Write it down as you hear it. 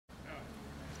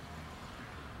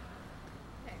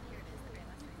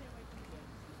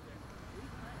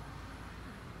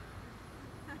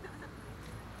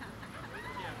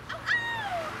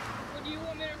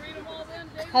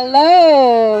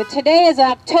Hello, today is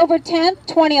October 10th,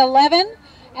 2011,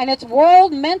 and it's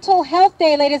World Mental Health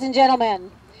Day, ladies and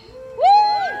gentlemen. Woo!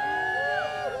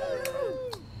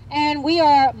 And we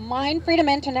are MindFreedom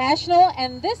International,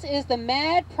 and this is the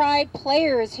Mad Pride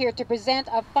Players here to present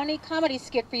a funny comedy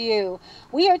skit for you.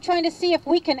 We are trying to see if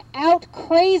we can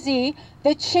out-crazy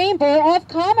the Chamber of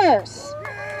Commerce.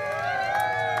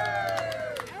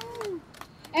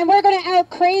 And we're going to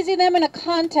out-crazy them in a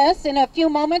contest. In a few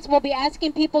moments, we'll be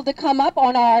asking people to come up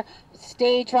on our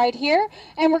stage right here.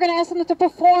 And we're going to ask them to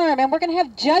perform. And we're going to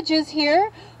have judges here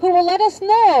who will let us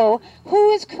know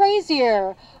who is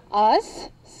crazier, us,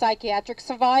 psychiatric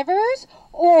survivors,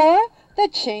 or the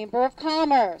Chamber of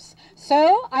Commerce.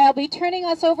 So I'll be turning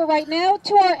us over right now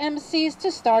to our MCs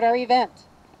to start our event.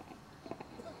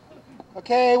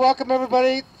 Okay, welcome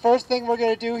everybody. First thing we're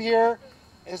going to do here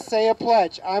is say a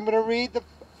pledge. I'm going to read the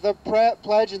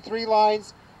pledge in 3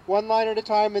 lines, 1 line at a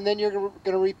time, and then you're going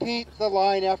to repeat the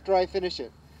line after I finish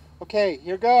it. Okay,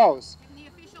 here goes. In the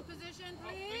official position,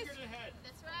 please.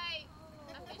 That's right.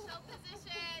 Official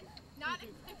position. Not.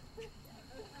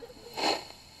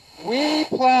 We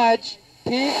pledge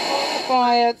peaceful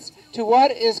defiance to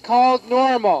what is called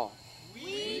normal.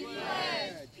 We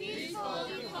pledge peaceful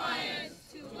defiance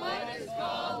to what is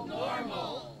called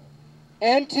normal.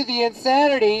 And to the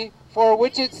insanity for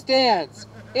which it stands,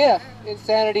 if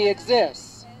insanity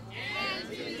exists. And to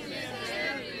the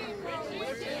insanity for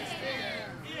which it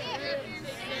stands, if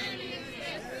insanity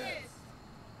exists.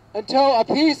 Until a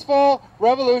peaceful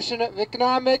revolution of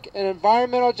economic and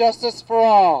environmental justice for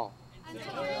all.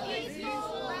 Until a peaceful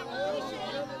revolution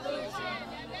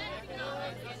and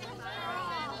economic justice for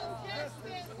all.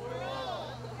 Justice for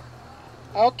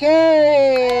all.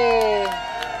 Okay.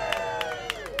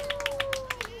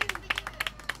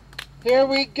 Here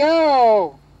we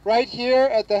go. Right here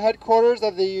at the headquarters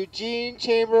of the Eugene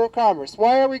Chamber of Commerce.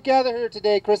 Why are we gathered here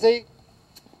today, Chrissy?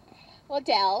 Well,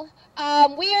 Dell,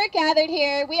 we are gathered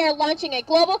here. We are launching a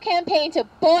global campaign to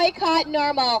boycott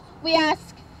normal. We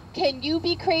ask, can you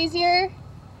be crazier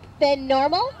than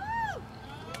normal?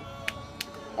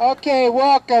 Okay,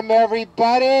 welcome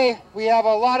everybody. We have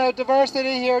a lot of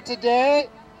diversity here today.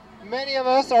 Many of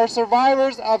us are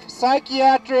survivors of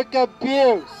psychiatric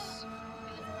abuse.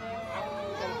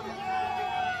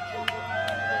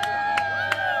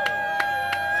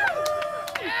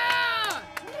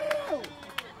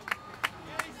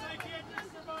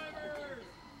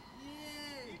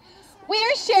 We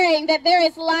are sharing that there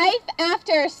is life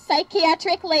after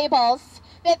psychiatric labels,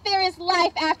 that there is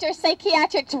life after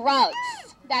psychiatric drugs.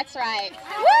 That's right.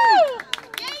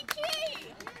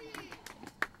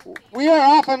 Woo! We are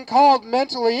often called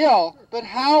mentally ill, but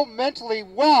how mentally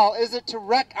well is it to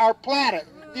wreck our planet?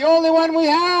 The only one we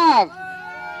have!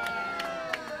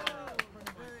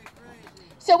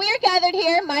 So we are gathered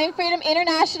here, MindFreedom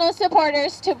International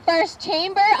supporters, to first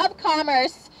Chamber of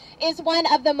Commerce is one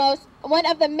of the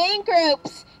main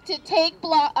groups to take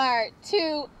block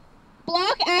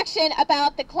action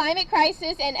about the climate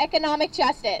crisis and economic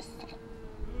justice.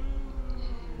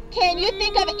 Can you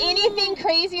think of anything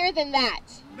crazier than that?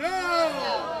 No!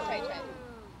 That's right.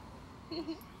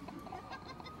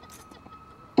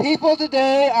 People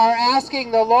today are asking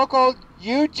the local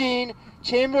Eugene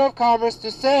Chamber of Commerce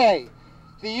to say,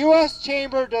 the U.S.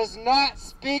 Chamber does not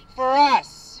speak for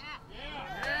us.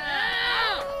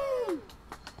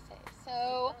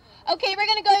 So, okay, we're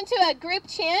going to go into a group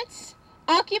chant.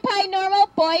 Occupy normal,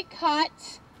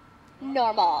 boycott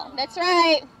normal. That's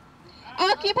right.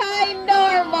 Occupy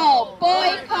normal,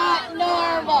 boycott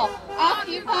normal.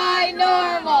 Occupy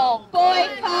normal,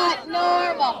 boycott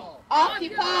normal.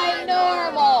 Occupy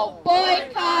normal,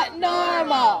 boycott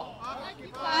normal.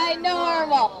 Occupy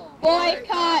normal,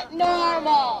 boycott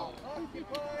normal.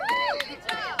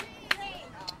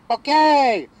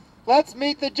 Okay, let's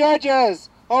meet the judges.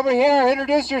 Over here,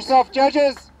 introduce yourself,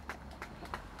 judges.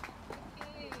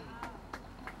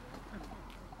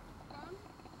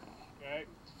 Okay.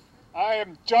 I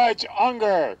am Judge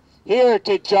Unger, here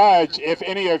to judge if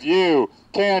any of you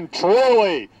can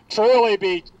truly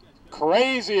be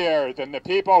crazier than the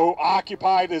people who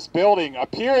occupy this building,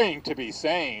 appearing to be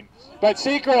sane, but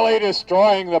secretly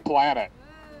destroying the planet.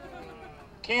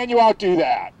 Can you outdo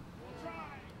that?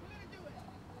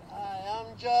 Hi,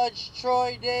 I'm Judge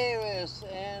Troy Davis,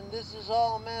 and this is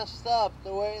all messed up,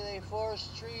 the way they force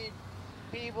treat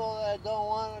people that don't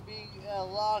want to be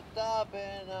locked up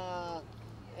and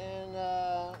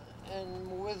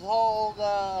withhold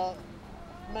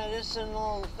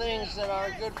medicinal things that are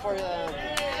good for them.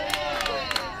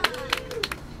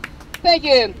 Thank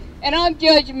you. And I'm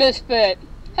Judge Misfit.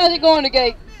 How's it going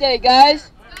today,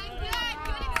 guys?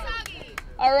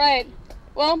 All right.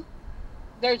 well,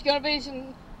 there's going to be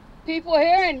some people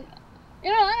here, and,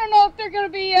 I don't know if they're going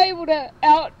to be able to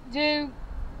outdo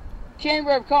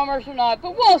Chamber of Commerce or not,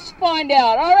 but we'll find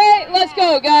out. All right, let's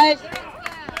go, guys.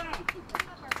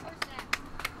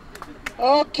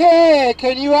 Okay,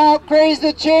 can you out-craze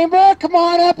the chamber? Come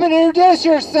on up and introduce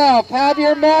yourself. Have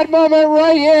your mad moment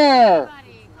right here.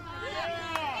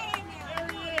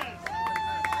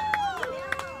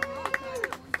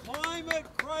 Climate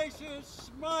crisis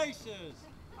smices.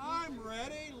 I'm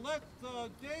ready. Let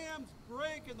the dams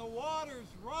break and the waters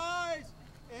rise,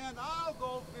 and I'll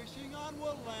go fishing on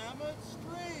Willamette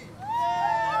Stream.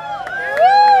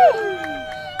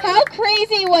 How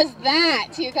crazy was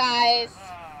that, you guys?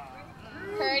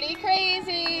 Pretty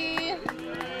crazy.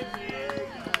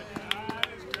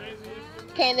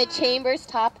 Can the chambers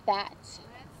top that?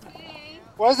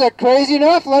 Was it crazy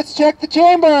enough? Let's check the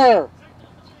chamber.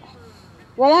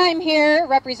 Well, I'm here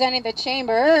representing the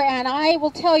chamber, and I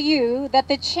will tell you that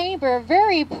the chamber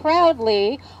very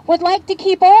proudly would like to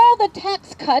keep all the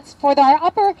tax cuts for our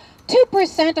upper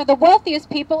 2% of the wealthiest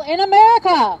people in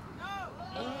America.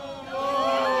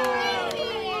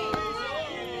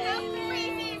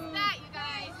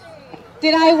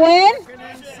 Did I win?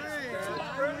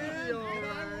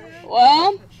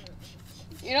 Well,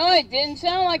 it didn't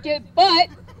sound like it, but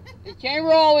the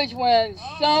chamber always wins.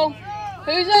 So,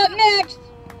 who's up next?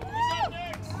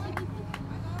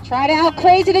 Try to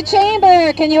out-crazy the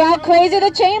chamber. Can you out-crazy the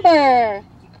chamber? All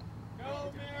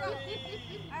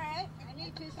right, I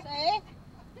need to say,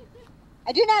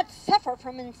 I do not suffer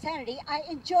from insanity. I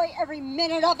enjoy every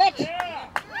minute of it. Yeah.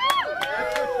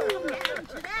 And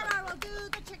to that I will do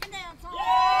the chicken dance.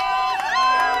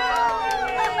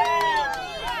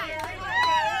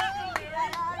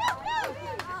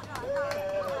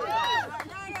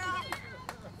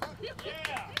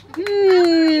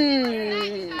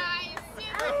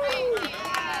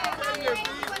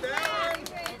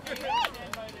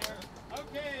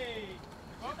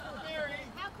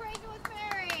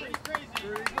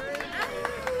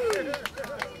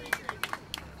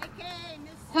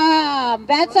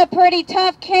 That's a pretty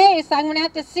tough case. I'm going to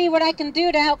have to see what I can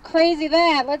do to out-crazy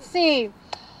that. Let's see.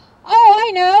 Oh,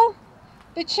 I know.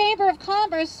 The Chamber of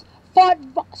Commerce fought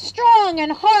strong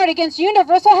and hard against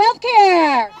universal health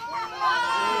care.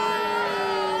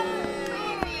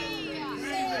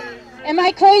 Am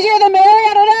I crazier than Mary?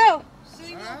 I don't know.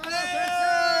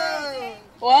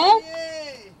 Well,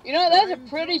 that's a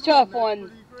pretty tough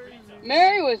one.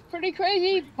 Mary was pretty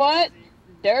crazy, but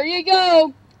there you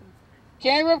go.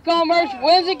 Chamber of Commerce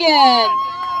wins again.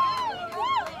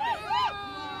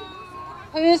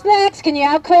 Who's next? Can you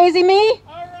out-crazy me?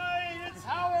 All right, it's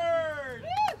Howard.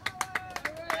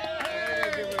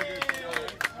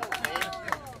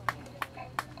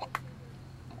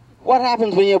 What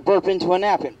happens when you burp into a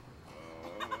napkin?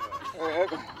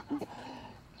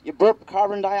 You burp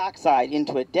carbon dioxide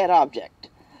into a dead object.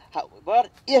 But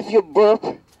if you burp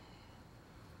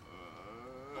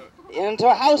into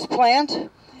a house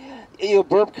plant, you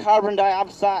burp carbon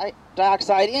dioxide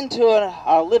into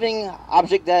a living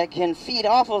object that can feed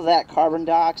off of that carbon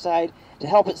dioxide to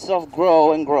help itself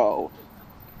grow and grow.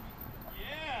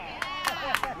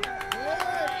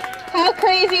 How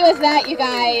crazy was that, you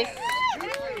guys?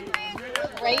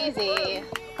 Crazy.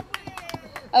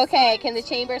 Okay, can the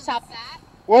chamber stop that?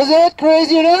 Was it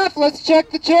crazy enough? Let's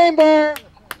check the chamber.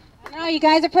 No, you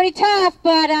guys are pretty tough,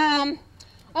 but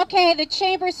okay, the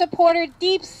chamber supported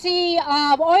deep sea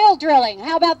oil drilling.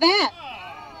 How about that?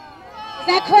 Is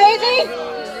that crazy?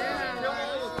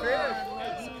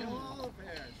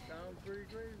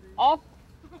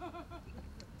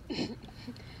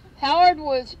 Howard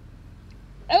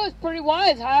that was pretty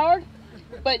wise, Howard,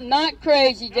 but not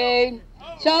crazy, dude.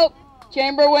 So,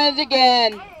 chamber wins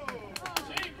again.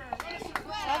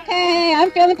 Okay,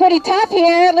 I'm feeling pretty tough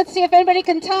here. Let's see if anybody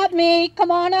can top me.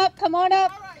 Come on up, come on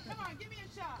up.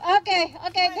 Okay,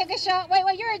 take a shot. Wait,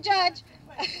 you're a judge.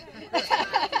 So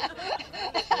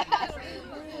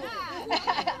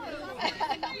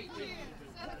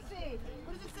let's see.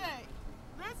 What does it say?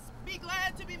 Let's be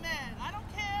glad to be mad. I don't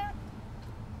care.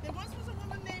 There once was a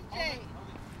woman named Jane.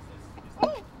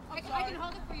 Oh, I can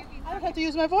hold it for you. I don't have to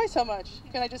use my voice so much.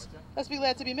 Can I just, let's be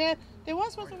glad to be mad. There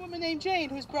once was a woman named Jane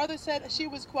whose brother said she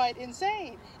was quite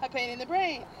insane, a pain in the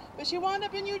brain. But she wound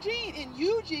up in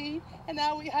Eugene, and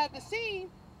now we have the scene.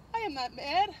 I am not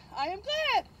mad, I am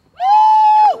glad.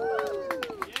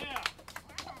 Woo! Yeah.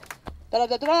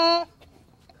 Da-da-da-da-da.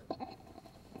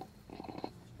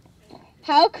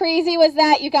 How crazy was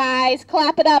that, you guys?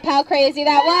 Clap it up how crazy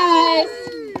that was.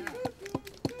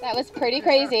 That was pretty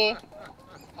crazy.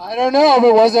 I don't know,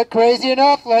 but was it crazy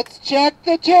enough? Let's check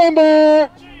the chamber.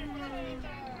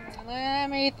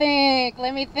 me think.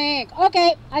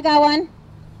 Okay, I got one.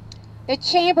 The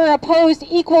chamber opposed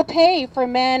equal pay for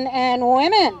men and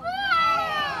women.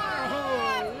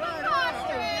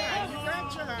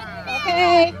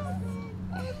 Okay.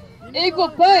 Equal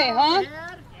pay, huh?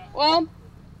 Well,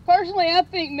 personally, I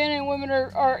think men and women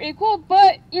are equal,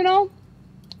 but, you know,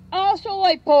 I also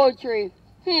like poetry.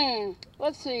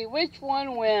 Let's see, which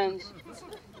one wins?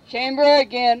 Chamber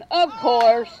again, of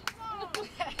course.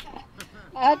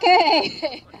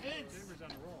 Okay.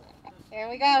 There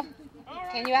we go.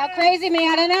 Can you out crazy me?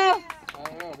 I don't know. I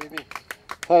don't know, maybe.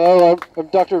 Hello, I'm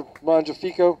Dr.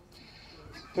 Mangiafico.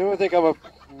 People think I'm a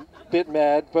bit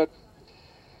mad,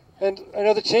 and I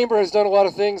know the chamber has done a lot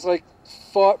of things like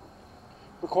fought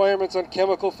requirements on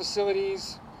chemical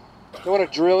facilities. They want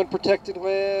to drill in protected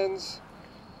lands.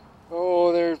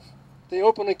 Oh, they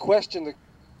openly question the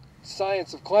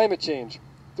science of climate change.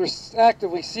 They're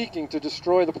actively seeking to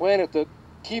destroy the planet that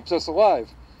keeps us alive.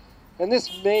 And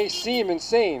this may seem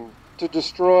insane to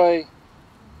destroy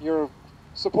your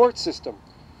support system,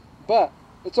 but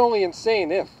it's only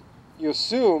insane if you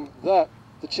assume that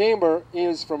the chamber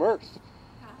is from Earth.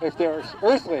 If they're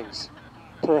Earthlings,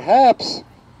 perhaps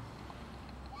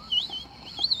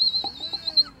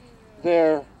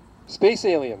they're space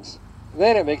aliens.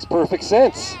 Then it makes perfect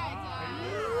sense.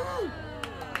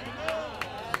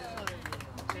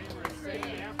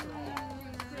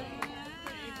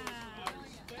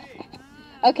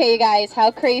 Okay, you guys, how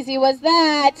crazy was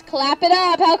that? Clap it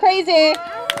up, how crazy?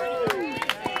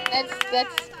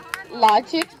 That's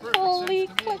logically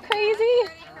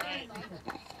crazy.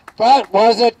 But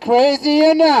was it crazy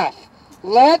enough?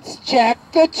 Let's check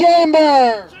the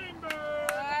chamber.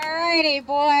 Alrighty,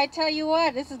 boy, I tell you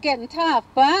what, this is getting tough,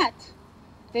 but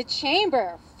the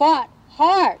chamber fought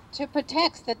hard to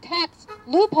protect the tax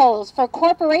loopholes for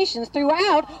corporations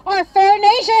throughout our fair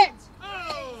nation.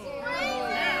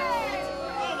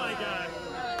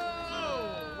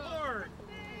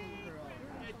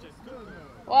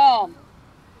 Well,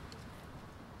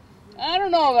 I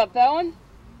don't know about that one.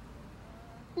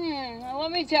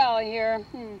 Let me tell you here.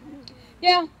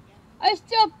 Yeah, I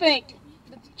still think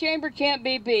that the chamber can't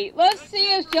be beat. Let's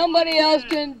see if somebody else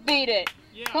can beat it.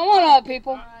 Come on up,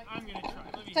 people.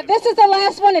 So this is the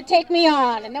last one to take me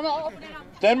on, and then we'll open it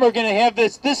up. Then we're going to have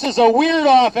this. This is a weird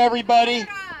off, everybody.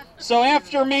 So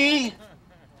after me,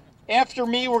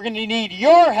 we're going to need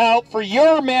your help for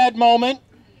your mad moment,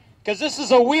 because this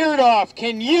is a weird off.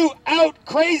 Can you out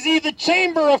crazy the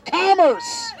Chamber of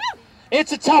Commerce?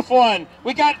 It's a tough one.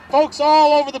 We got folks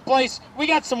all over the place. We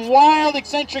got some wild,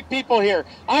 eccentric people here.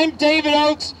 I'm David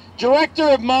Oakes, Director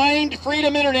of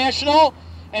MindFreedom International,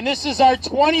 and this is our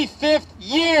 25th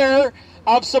year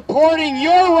of supporting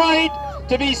your right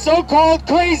to be so-called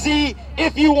crazy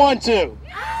if you want to.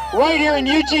 Right here in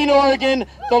Eugene, Oregon,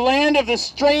 the land of the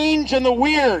strange and the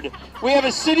weird. We have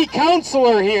a city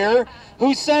councilor here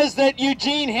who says that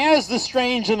Eugene has the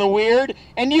strange and the weird,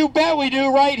 and you bet we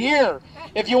do right here.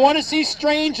 If you want to see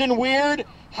strange and weird,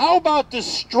 how about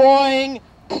destroying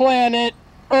planet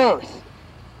Earth?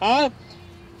 Huh?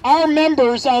 Our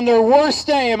members on their worst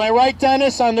day, am I right,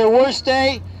 Dennis? On their worst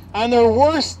day? On their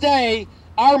worst day,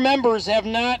 our members have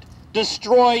not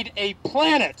destroyed a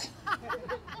planet.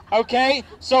 Okay?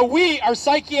 So we are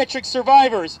psychiatric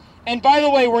survivors. And by the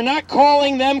way, we're not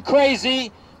calling them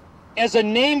crazy as a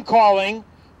name calling.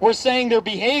 We're saying their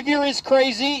behavior is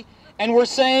crazy. And we're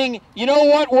saying, you know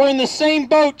what? We're in the same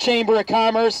boat, Chamber of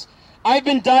Commerce. I've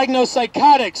been diagnosed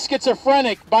psychotic,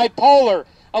 schizophrenic, bipolar.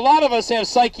 A lot of us have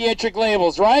psychiatric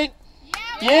labels, right?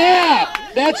 Yeah,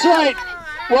 that's right.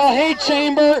 Well, hey,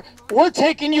 Chamber, we're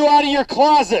taking you out of your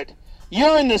closet.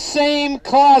 You're in the same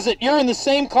closet. You're in the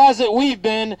same closet we've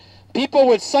been. People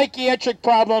with psychiatric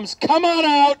problems, come on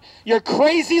out. You're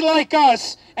crazy like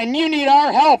us, and you need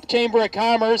our help, Chamber of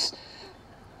Commerce.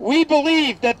 We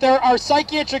believe that there are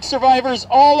psychiatric survivors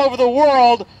all over the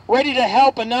world ready to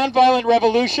help a nonviolent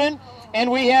revolution,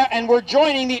 and we're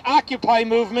joining the Occupy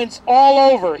movements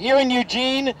all over. Here in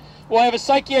Eugene, we'll have a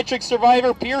psychiatric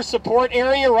survivor peer support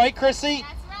area, right, Chrissy?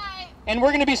 That's right. And we're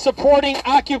going to be supporting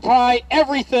Occupy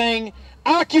everything.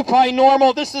 Occupy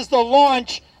Normal. This is the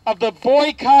launch of the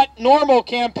Boycott Normal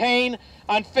campaign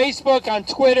on Facebook, on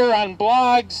Twitter, on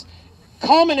blogs,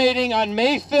 culminating on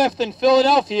May 5th in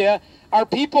Philadelphia. Our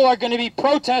people are going to be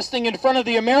protesting in front of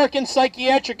the American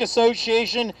Psychiatric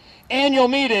Association annual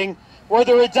meeting where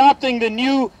they're adopting the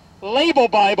new label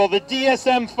Bible, the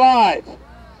DSM-5.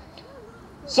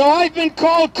 So I've been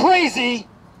called crazy,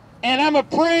 and I'm a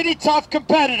pretty tough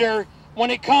competitor when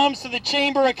it comes to the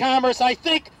Chamber of Commerce. I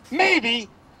think maybe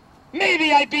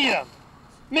I beat him.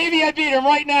 Maybe I beat him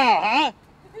right now, huh?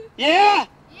 Yeah?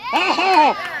 Yeah.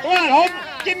 Oh, come on, hold,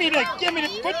 give me the,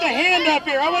 put the hand up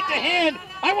here. I want the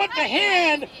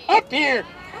hand up here.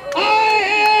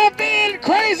 I have been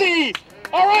crazy.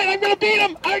 All right, I'm gonna beat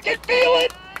him. I can feel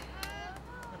it.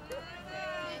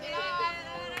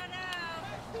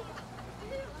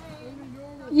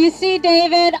 You see,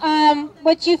 David,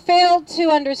 what you failed to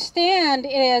understand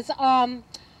is,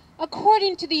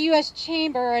 according to the U.S.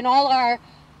 Chamber and all our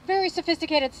very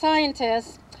sophisticated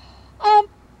scientists,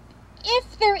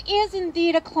 if there is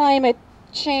indeed a climate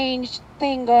change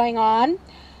thing going on,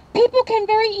 people can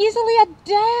very easily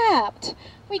adapt.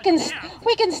 We can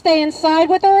stay inside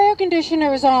with our air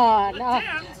conditioners on.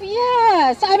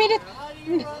 Yes, I mean,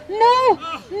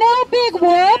 no big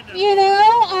whoop, you know.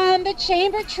 The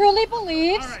Chamber truly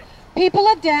believes people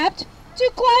adapt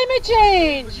to climate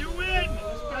change. You win.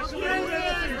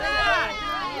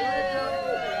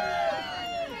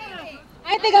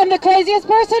 I think I'm the craziest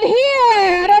person here.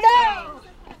 I don't know.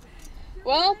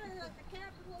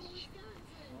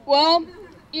 Well,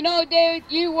 you know, David,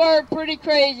 you were pretty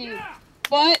crazy,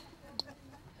 but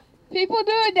people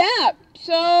do adapt,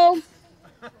 so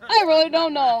I really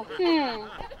don't know.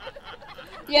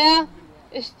 Yeah,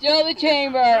 it's still the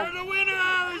Chamber. They're the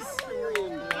winners.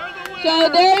 So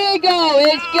there you go.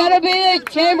 It's gonna be the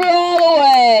Chamber all the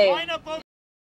way.